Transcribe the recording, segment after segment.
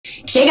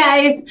Hey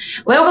guys,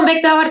 welcome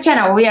back to our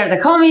channel. We are the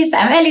homies.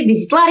 I'm Ellie, this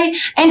is Lari,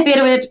 and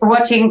we're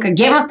watching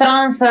Game of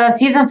Thrones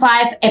Season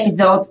 5,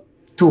 Episode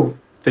 2.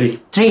 3.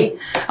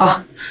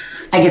 Oh,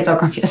 I get so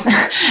confused.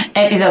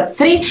 Episode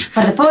 3.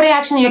 For the full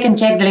reaction, you can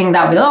check the link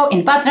down below.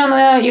 In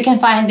Patreon, you can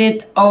find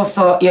it.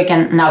 Also, you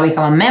can now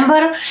become a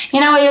member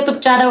in our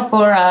YouTube channel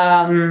for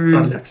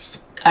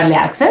early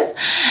access.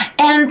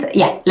 And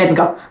yeah, let's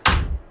go.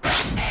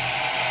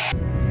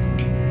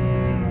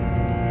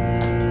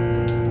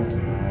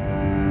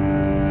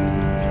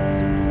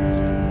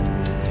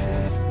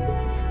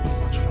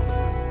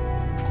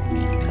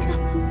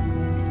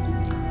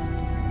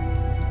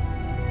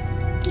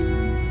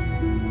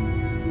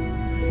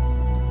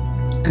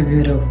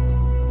 Guru.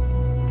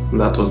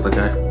 That was the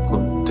guy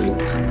who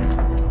drink.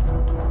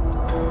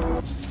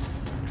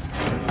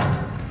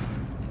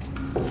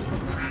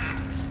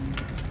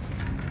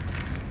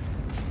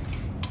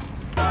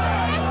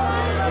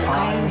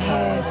 I am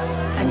his,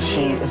 and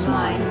she is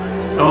mine.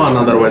 Oh,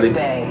 another wedding.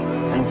 Stay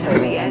until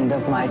the end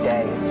of my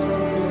days.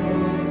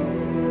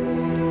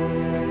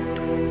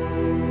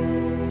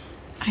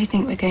 I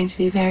think we're going to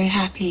be very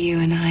happy, you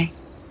and I.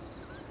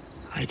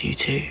 I do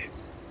too.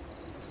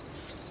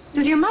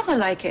 Does your mother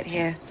like it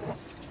here?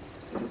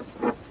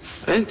 I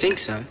don't think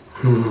so.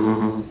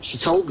 She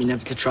told me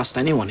never to trust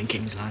anyone in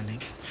King's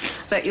Landing.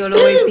 But you'll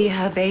always be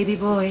her baby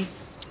boy.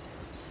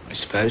 I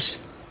suppose.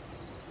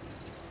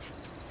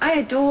 I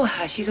adore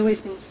her. She's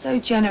always been so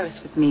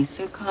generous with me,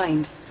 so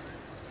kind.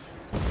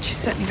 She's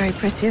certainly very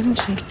pretty, isn't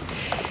she?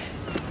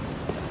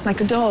 Like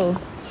a doll.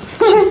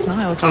 She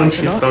smiles. And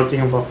she's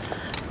talking about.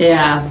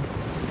 Yeah.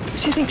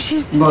 She thinks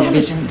she's Both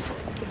intelligent.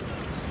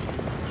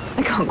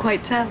 I can't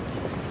quite tell.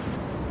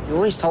 You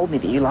always told me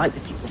that you liked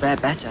the people there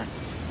better.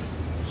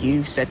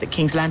 You said that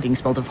King's Landing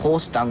smelled of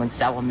horse dung and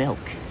sour milk.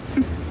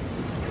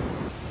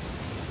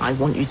 I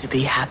want you to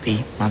be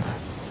happy, Mother.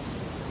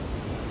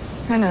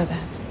 I know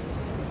that.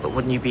 But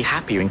wouldn't you be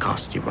happier in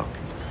Castle Rock?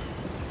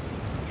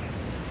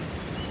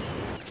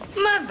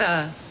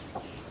 Mother!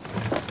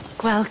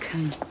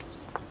 Welcome.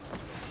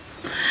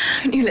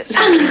 Don't you look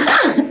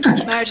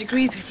lovely? Marriage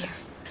agrees with you.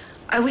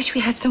 I wish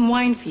we had some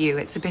wine for you.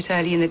 It's a bit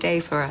early in the day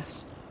for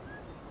us.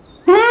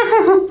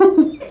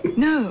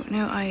 No,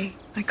 I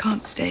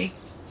can't stay.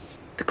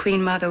 The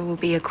Queen Mother will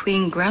be a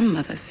Queen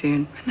Grandmother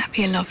soon. Wouldn't that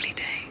be a lovely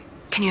day?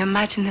 Can you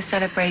imagine the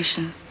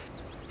celebrations?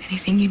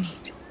 Anything you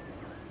need.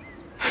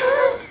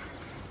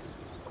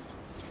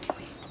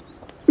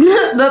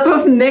 That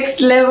was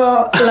next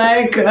level,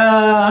 like,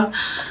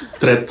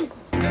 Threat.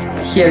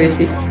 here it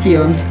is,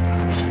 Tion.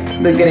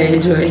 The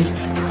Greyjoy.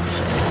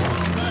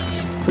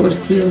 Poor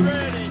Tion.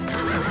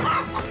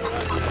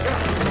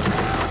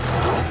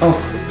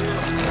 Oh.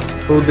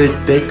 So they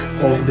take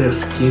off their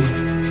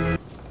skin.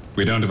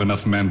 We don't have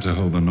enough men to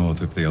hold the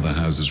North if the other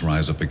houses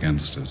rise up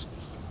against us.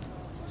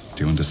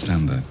 Do you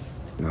understand that?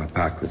 Our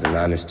pact with the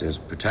Lannisters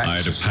protects I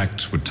had a us.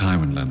 pact with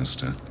Tywin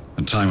Lannister,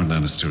 and Tywin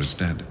Lannister is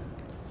dead.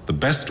 The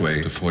best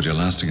way to forge a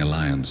lasting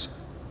alliance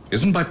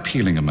isn't by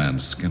peeling a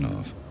man's skin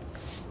off.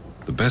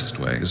 The best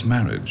way is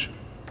marriage.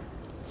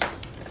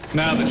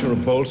 Now that you're a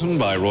Bolton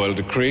by royal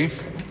decree,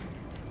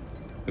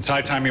 it's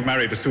high time you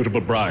married a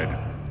suitable bride.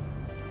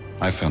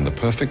 I found the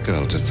perfect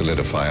girl to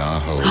solidify our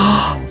hold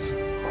on the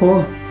North.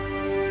 Cool.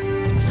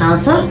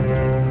 Sansa?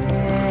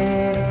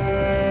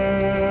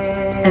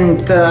 And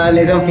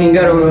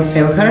Littlefinger will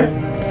save her?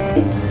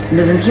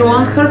 Doesn't he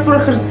want her for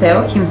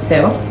himself?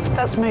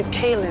 That's Maid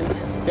Kaelin.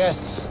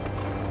 Yes.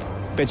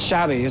 Bit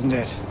shabby, isn't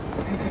it?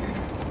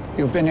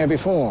 You've been here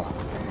before.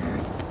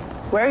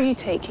 Where are you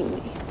taking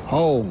me?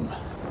 Home.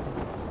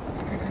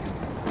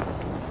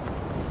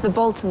 The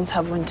Boltons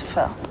have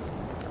Winterfell.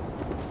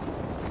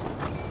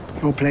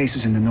 Your place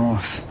is in the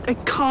north. I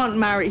can't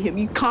marry him.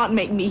 You can't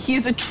make me. He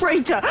is a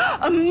traitor,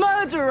 a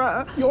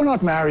murderer. You're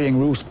not marrying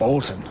Roose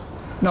Bolton.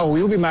 No,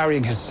 you'll be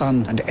marrying his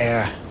son and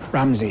heir,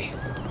 Ramsay.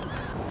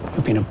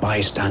 You've been a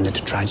bystander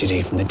to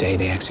tragedy from the day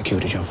they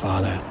executed your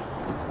father.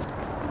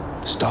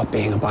 Stop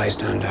being a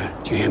bystander.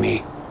 Do you hear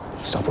me?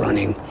 Stop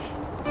running.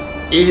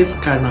 He's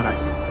kinda right.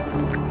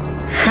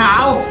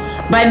 How?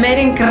 By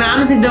marrying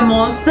Ramsay the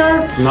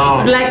monster?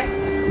 No. Like,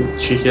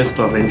 She has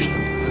to avenge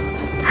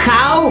them.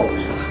 how?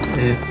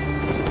 Yeah.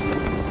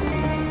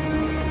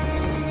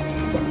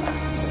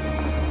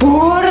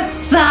 Poor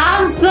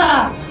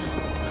Sansa!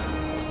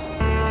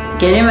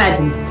 Can you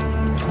imagine?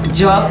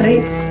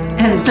 Joffrey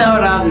and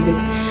now Ramsay.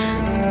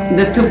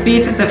 The two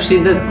pieces of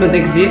shit that could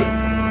exist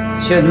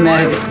should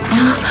marry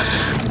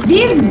them.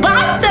 This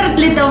bastard,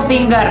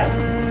 Littlefinger!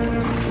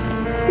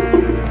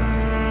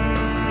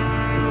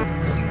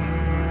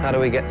 How do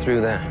we get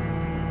through there?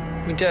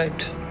 We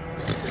don't.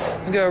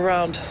 We go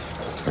around.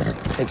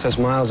 Takes us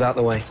miles out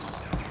the way.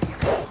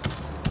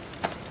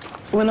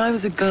 When I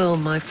was a girl,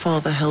 my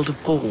father held a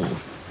ball.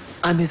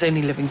 I'm his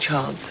only living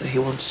child, so he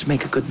wanted to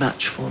make a good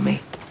match for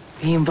me.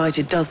 He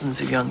invited dozens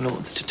of young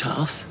lords to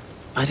Tarth.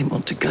 I didn't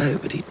want to go,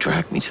 but he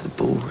dragged me to the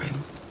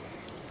ballroom.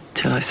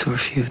 Till I saw a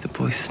few of the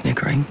boys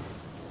sniggering.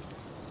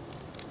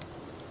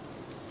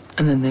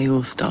 And then they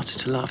all started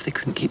to laugh. They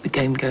couldn't keep the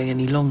game going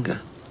any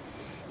longer.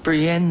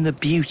 Brienne the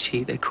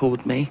Beauty, they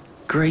called me.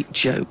 Great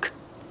joke.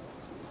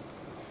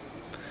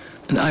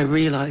 And I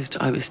realized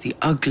I was the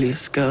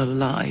ugliest girl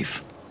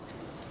alive.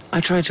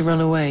 I tried to run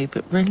away,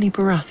 but Renly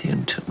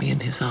Baratheon took me in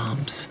his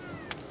arms.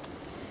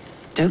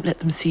 Don't let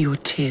them see your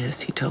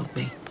tears, he told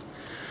me.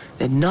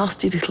 They're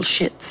nasty little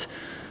shits,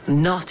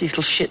 and nasty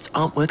little shits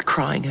aren't worth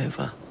crying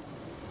over.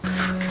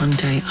 One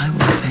day I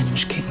will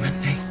avenge King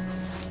Renly.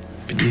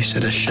 But you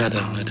said a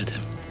shadow murdered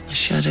him. A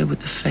shadow with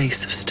the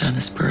face of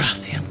Stannis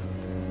Baratheon.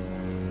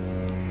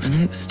 I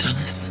know it was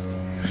Stannis.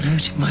 I know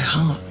it in my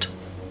heart.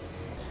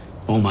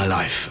 All my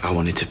life, I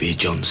wanted to be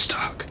Jon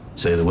Stark.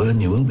 Say the word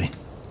and you will be.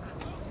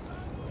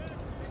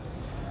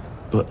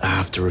 But I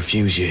have to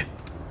refuse you.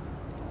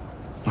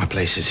 My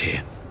place is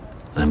here.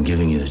 I'm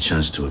giving you the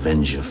chance to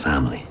avenge your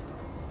family.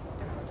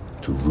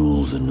 To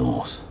rule the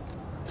North.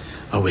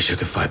 I wish I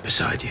could fight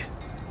beside you.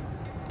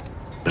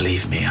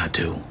 Believe me, I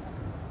do.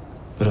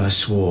 But I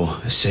swore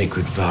a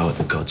sacred vow at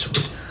the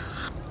Godswood.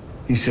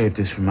 You saved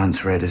us from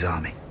Mance Rayder's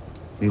army.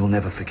 We will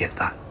never forget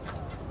that.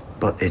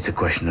 But it's a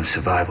question of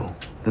survival.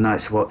 The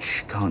Night's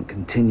Watch can't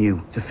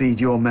continue to feed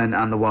your men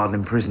and the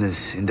wildling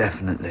prisoners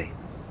indefinitely.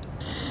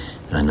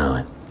 I know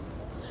it.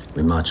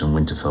 We march on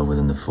Winterfell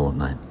within the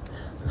fortnight,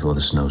 before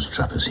the snows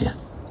trap us here.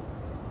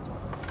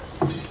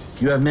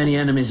 You have many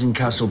enemies in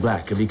Castle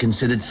Black. Have you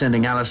considered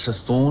sending Alistair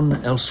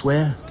Thorne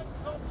elsewhere?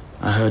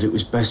 I heard it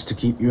was best to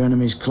keep your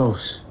enemies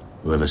close.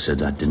 Whoever said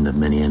that didn't have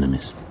many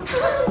enemies.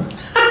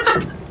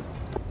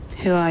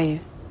 Who are you?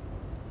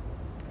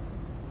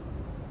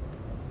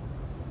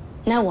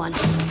 No one.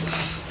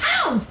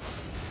 Ow!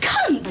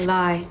 Cunt! A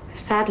lie. A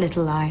sad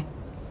little lie.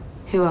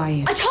 Who are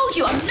you? I told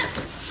you I'm not...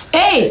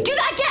 Hey! Do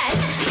that again!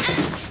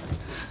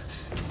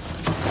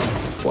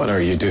 What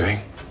are you doing?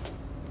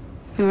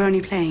 We were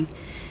only playing.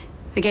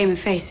 The game of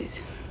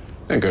faces.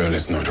 The girl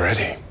is not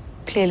ready.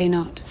 Clearly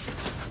not.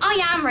 I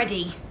am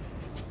ready.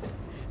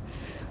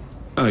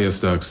 Arya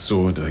Stark's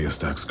sword, Arya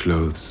Stark's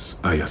clothes,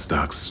 Arya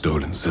Stark's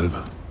stolen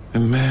silver. A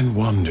man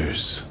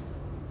wonders,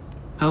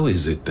 how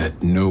is it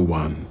that no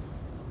one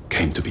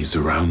came to be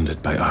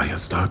surrounded by Arya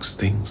Stark's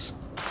things?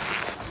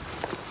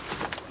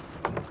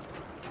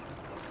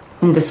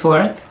 In the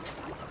sword.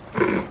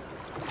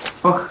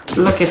 Oh,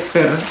 look at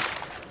her.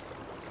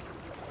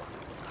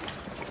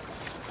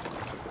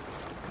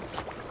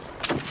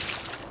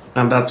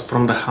 And that's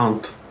from the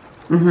Hound.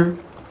 Mm-hmm.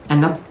 I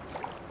know.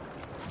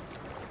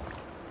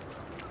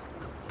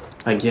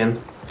 Again.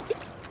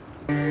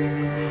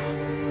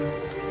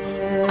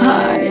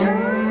 Ah, yeah.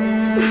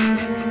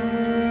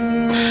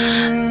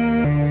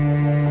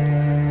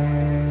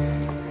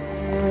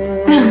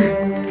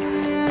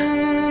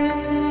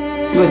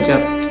 Good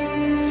job.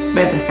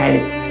 Better hide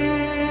it.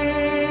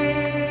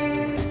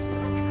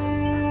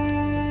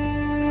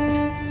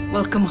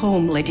 Welcome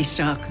home, Lady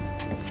Stark.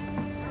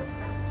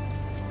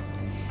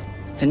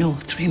 The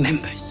North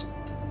remembers.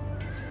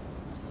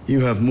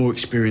 You have more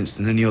experience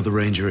than any other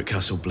ranger at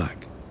Castle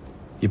Black.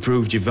 You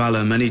proved your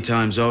valor many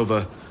times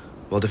over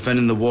while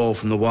defending the wall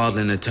from the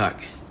wildling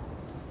attack.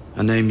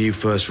 I name you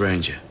First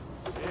Ranger.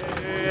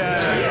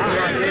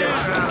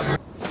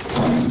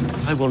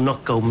 I will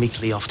not go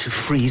meekly off to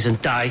freeze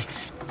and die.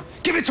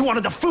 Give it to one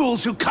of the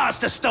fools who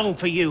cast a stone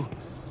for you.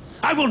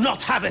 I will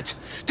not have it.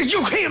 Did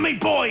you hear me,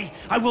 boy?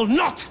 I will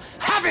not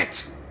have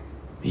it!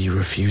 Are you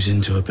refusing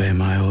to obey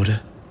my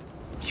order?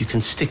 You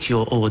can stick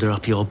your order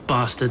up your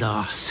bastard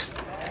ass.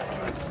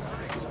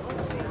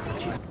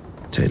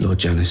 Take Lord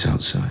Janis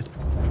outside.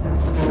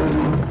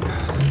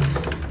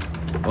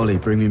 Ollie,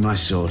 bring me my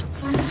sword.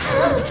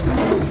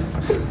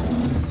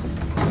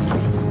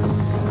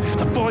 If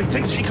the boy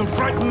thinks he can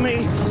frighten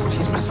me,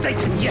 he's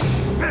mistaken, yes,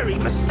 very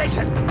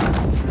mistaken.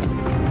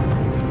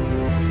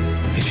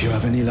 If you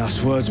have any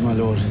last words, my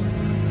lord,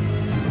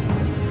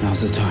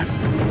 now's the time.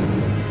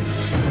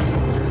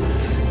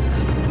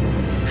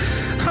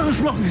 I was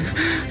wrong.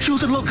 You're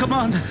the Lord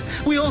Commander.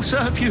 We all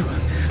serve you.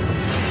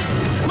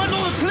 My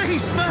lord,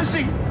 please,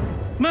 mercy.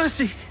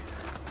 Mercy.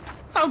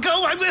 I'll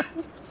go, I will.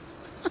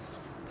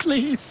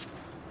 Please.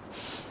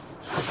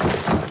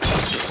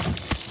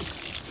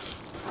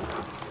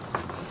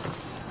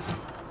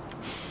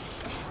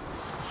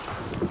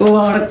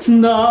 Lord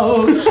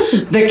Snow,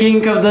 the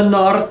King of the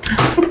North.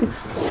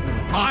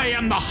 I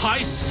am the High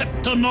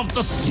Septon of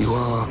the... You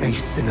are a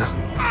sinner,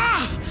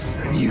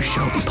 and you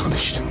shall be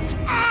punished.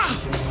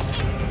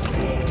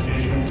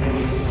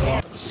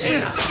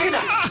 Sinner!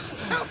 Sinner!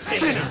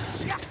 Sinner!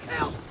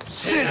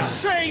 Sinner!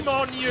 Shame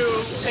on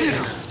you!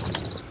 Sinner!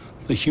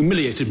 They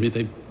humiliated me,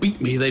 they beat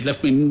me, they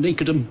left me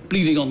naked and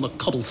bleeding on the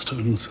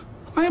cobblestones.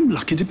 I am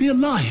lucky to be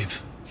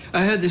alive.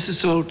 I heard this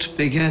assault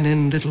began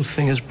in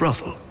Littlefinger's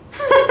brothel.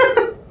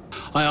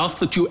 I ask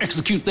that you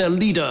execute their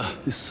leader,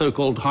 this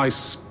so-called High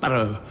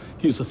Sparrow.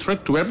 He is a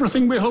threat to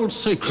everything we hold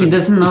sacred. He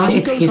doesn't know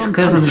it's his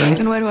cousin, right?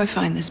 And where do I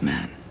find this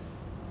man?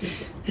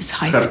 This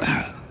High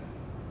Sparrow?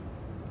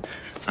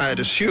 I had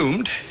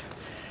assumed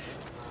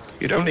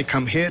you'd only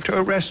come here to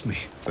arrest me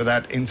for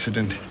that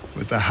incident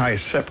with the High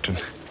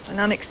Septon. An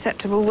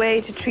unacceptable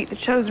way to treat the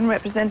chosen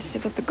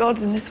representative of the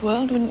gods in this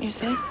world, wouldn't you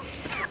say?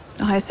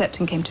 The High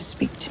Septon came to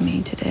speak to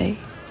me today.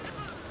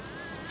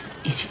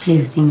 Is she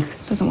flirting?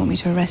 Doesn't want me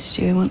to arrest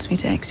you, he wants me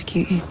to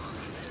execute you.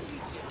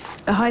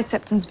 The High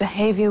Septon's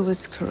behavior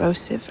was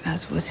corrosive,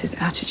 as was his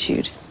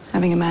attitude.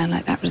 Having a man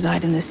like that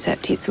reside in the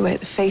Sept eats away at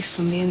the faith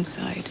from the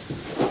inside.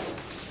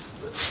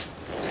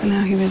 So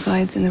now he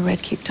resides in the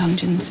Red Keep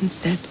dungeons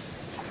instead.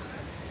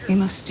 We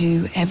must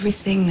do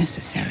everything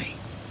necessary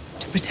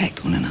to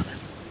protect one another.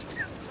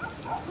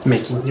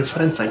 Making new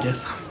friends, I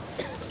guess.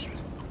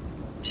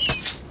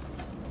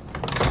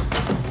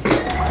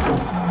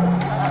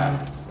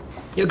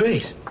 You're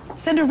great.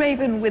 Send a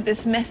raven with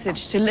this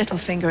message to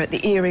Littlefinger at the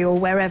Eyrie or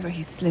wherever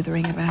he's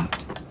slithering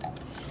about.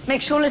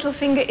 Make sure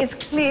Littlefinger is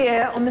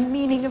clear on the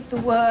meaning of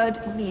the word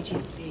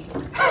immediately.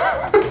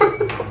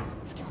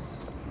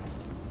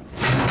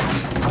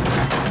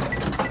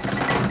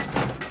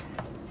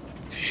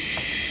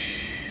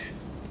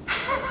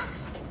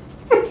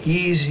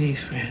 Easy,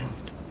 friend.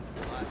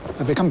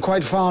 I've become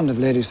quite fond of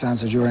Lady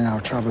Sansa during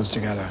our travels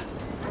together.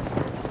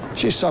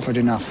 She's suffered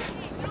enough.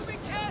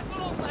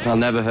 I'll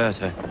never hurt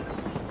her.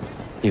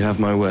 You have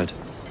my word.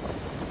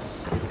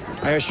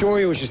 I assure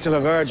you she's still a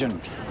virgin.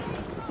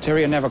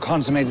 Tyrion never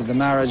consummated the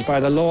marriage.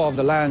 By the law of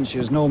the land, she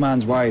is no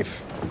man's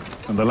wife.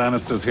 And the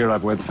Lannisters here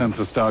I've wed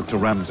Sansa Stark to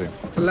Ramsay.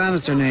 The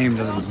Lannister name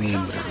doesn't mean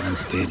what it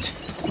once did.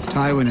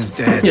 Tywin is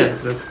dead.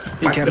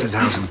 He kept his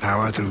house in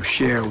power through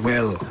sheer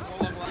will.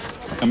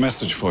 A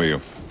message for you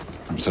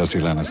from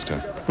Cersei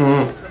Lannister.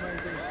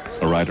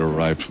 A rider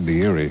arrived from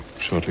the Eyrie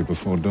shortly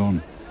before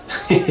dawn.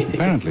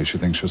 Apparently, she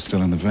thinks you're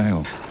still in the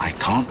Vale. I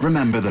can't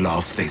remember the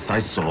last face I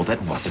saw that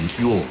wasn't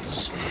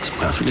yours. It's a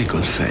perfectly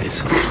good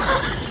face.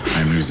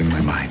 I'm losing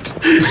my mind.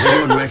 If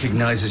anyone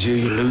recognizes you,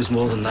 you lose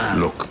more than that.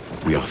 Look,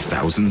 we are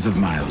thousands of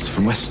miles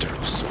from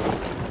Westeros.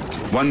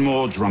 One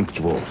more drunk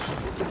dwarf.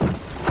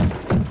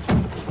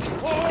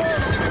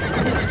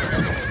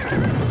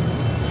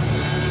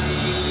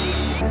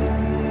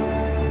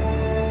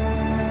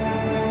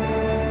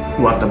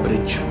 What a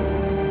bridge.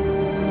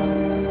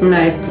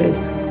 Nice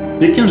place.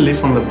 You can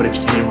live on the bridge,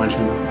 can you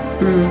imagine that?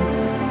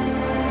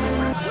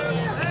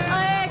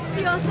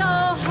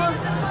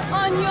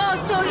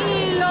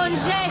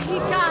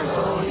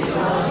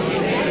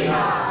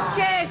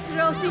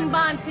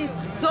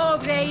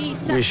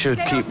 We should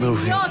keep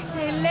moving.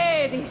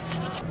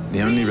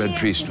 The only red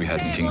priest we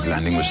had in King's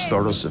Landing was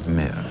Thoros of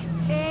Myr.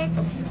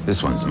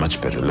 This one's much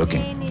better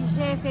looking.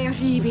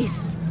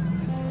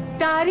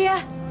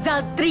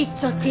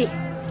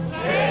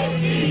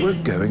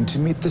 We're going to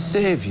meet the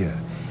Savior.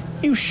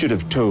 You should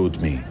have told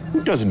me.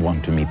 Who doesn't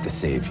want to meet the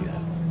Savior?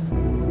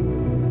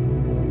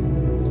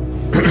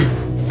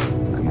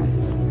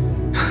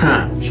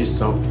 She's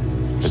so...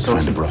 Let's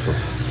find a brothel.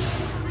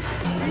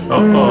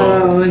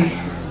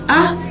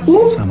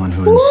 Someone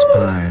who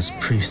inspires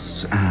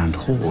priests and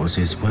whores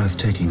is worth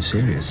taking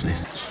seriously.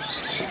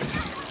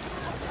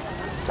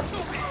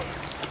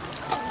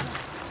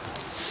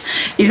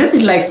 Isn't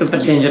it like super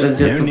dangerous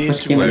just to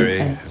push him worry.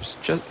 in? It's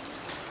just...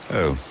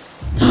 Oh.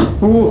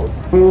 Ooh.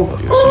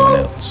 You're someone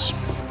else.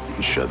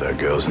 I'm sure there are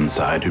girls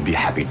inside who'd be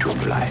happy to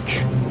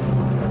oblige.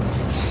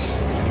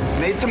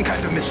 Made some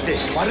kind of mistake.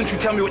 Why don't you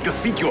tell me what you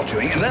think you're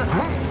doing and then...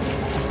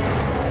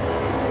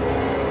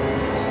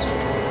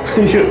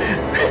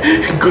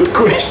 Good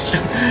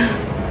question.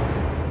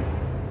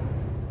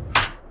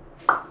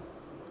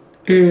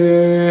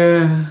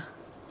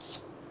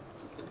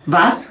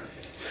 Was?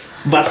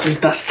 Was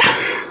ist das?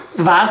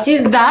 Was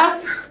ist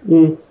das?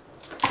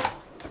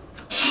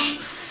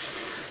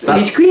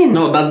 Which queen?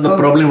 No, that's the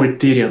problem with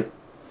Tyrion.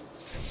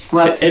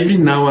 What? Every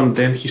now and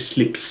then he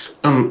slips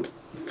and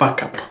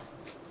fuck up.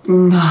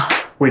 No.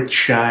 With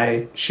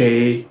Shay,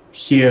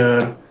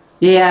 here.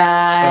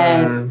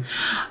 Yes.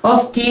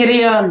 Of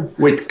Tyrion.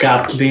 With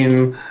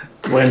Catelyn,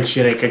 when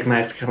she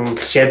recognized her and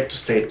had to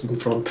say it in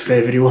front of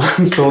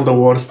everyone, so the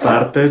war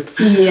started.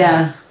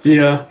 Yeah.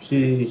 Yeah,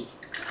 he...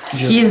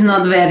 He's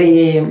not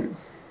very...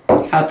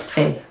 How to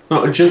say?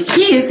 No, just...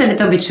 He is a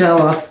little bit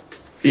show-off.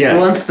 Yeah.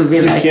 Wants to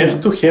be like You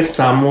have to have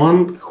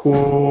someone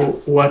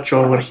who watch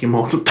over him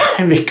all the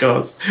time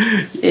because...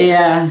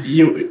 Yeah.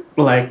 You,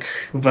 like,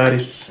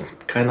 Varys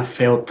kind of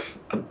failed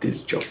at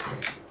this job.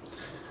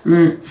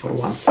 For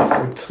 1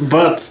 second.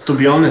 But, to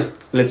be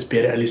honest, let's be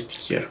realistic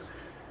here.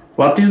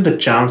 What is the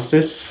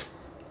chances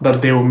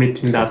that they will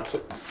meet in that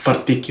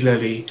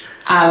particularly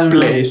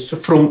place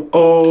from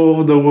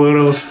all the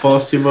world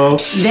possible?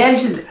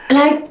 There's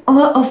like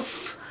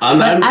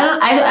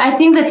I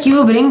think that he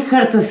will bring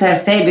her to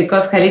Cersei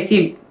because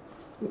Khaleesi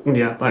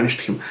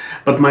punished him.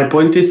 But my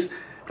point is,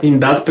 in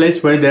that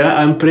place where they are,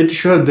 I'm pretty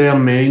sure there are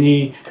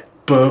many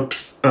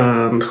pubs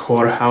and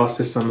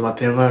whorehouses and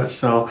whatever.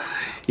 So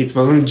it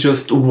wasn't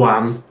just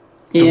one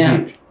to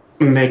meet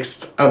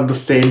next at the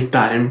same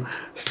time.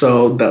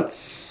 So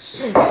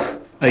that's,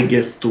 I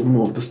guess, to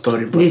move the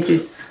story. But this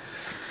is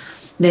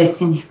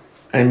destiny.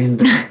 I mean,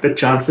 the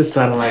chances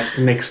are like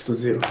next to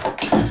zero.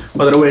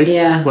 Otherwise,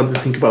 what do you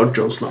think about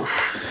Jon Snow?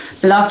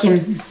 Love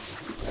him.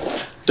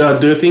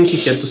 Do you think he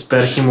had to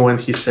spare him when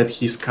he said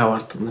he's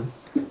coward to them?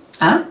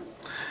 Huh?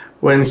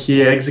 when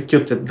he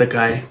executed the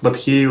guy, but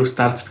he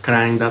started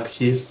crying that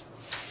he's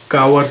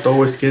coward,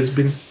 always has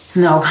been.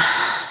 No.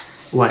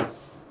 Why?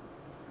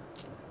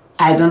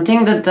 I don't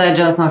think that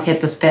Jon Snow had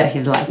to spare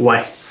his life.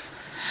 Why?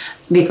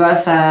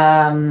 Because,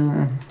 I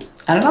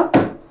don't know,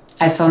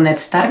 I saw Ned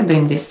Stark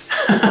doing this.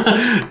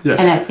 Yeah.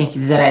 And I think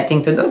it's the right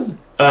thing to do.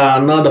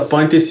 No, the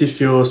point is if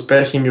you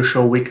spare him, you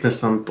show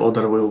weakness and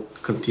other will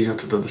continue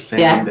to do the same.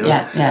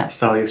 Yeah.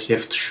 So you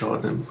have to show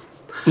them.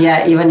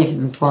 Yeah, even if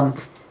you don't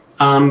want.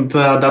 And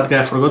that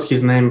guy, I forgot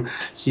his name,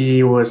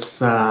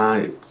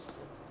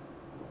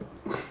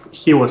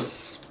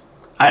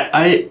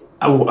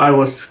 I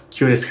was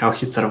curious how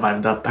he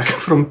survived that attack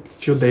from a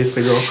few days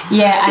ago.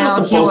 Yeah, I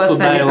know, he was supposed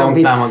to die a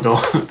long time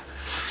ago.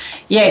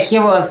 Yeah, he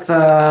was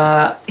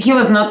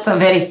not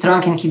very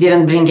strong and he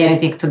didn't bring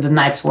anything to the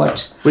Night's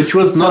Watch. Which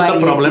was not the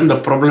problem.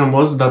 The problem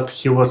was that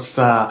he was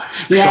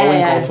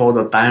showing off all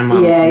the time.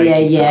 And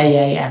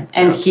Yeah.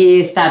 And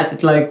he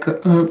started like,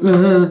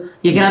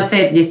 you cannot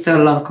say this to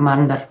a Lord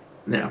Commander.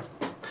 Yeah.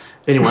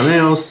 Anyone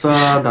else?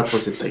 That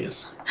was it, I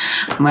guess.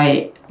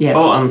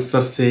 Oh, and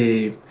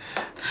Cersei.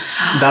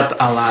 That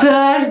alliance.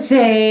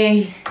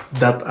 Cersei.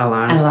 That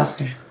alliance. I love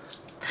her.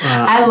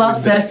 I love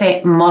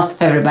Cersei most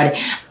of everybody.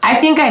 I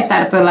think I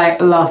start to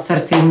love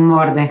Cersei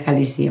more than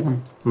Khaleesi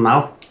even.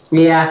 Now?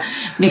 Yeah,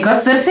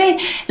 because Cersei,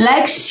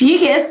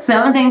 she has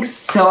something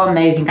so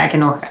amazing. I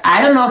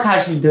don't know how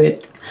she do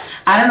it.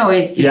 I don't know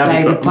if it's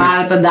the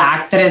part of the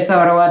actress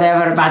or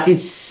whatever, but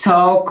it's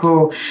so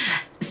cool.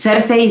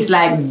 Cersei is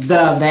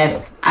the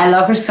best. I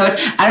love her so much.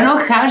 I don't know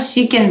how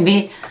she can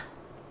be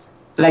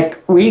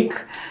weak.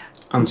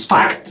 And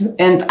fact,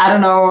 and I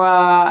don't know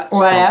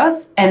what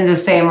else, and the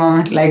same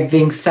moment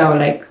being so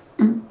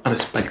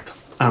respect.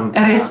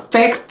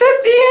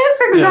 Respected, yes,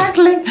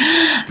 exactly.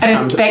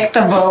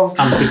 Respectable.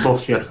 And people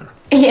fear her.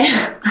 Yeah.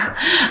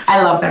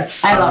 I love her.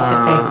 I love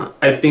Cersei.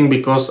 I think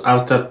because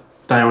after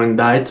Tywin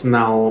died,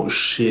 now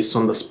she's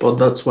on the spot,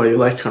 that's why you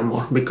like her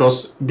more.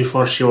 Because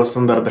before she was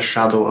under the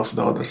shadow of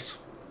the others.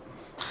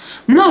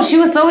 No, she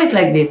was always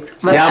like this.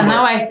 But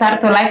now I start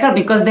to like her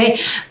because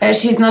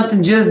she's not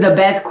just the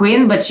bad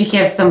queen, but she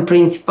has some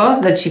principles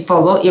that she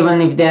follow,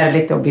 even if they're a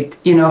little bit,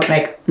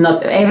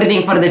 not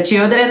everything for the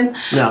children,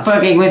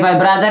 fucking with my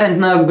brother and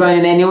not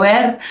going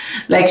anywhere.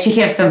 She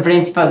has some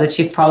principles that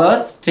she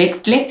follows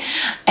strictly.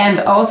 And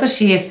also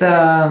she is,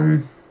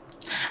 I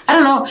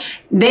don't know,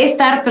 they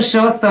start to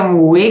show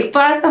some weak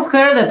part of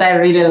her that I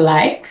really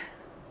like.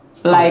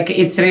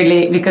 It's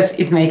really, because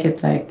it makes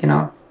it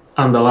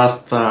And the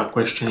last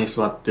question is,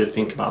 what do you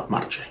think about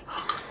Marjorie?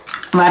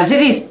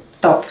 Marjorie is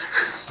top.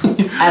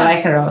 I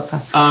like her also.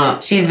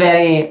 She's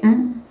very...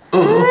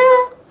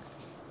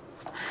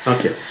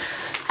 Okay.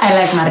 I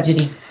like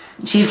Marjorie.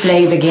 She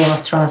played the Game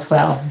of Thrones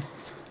well.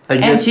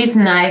 And she's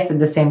nice at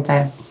the same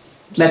time.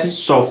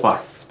 So far.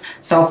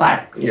 So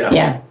far.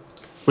 Yeah.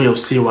 We'll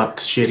see what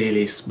she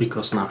really is,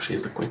 because now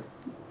she's the queen.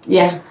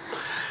 Yeah.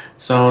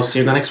 So see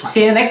you in the next one.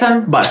 See you in the next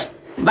one. Bye.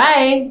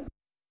 Bye.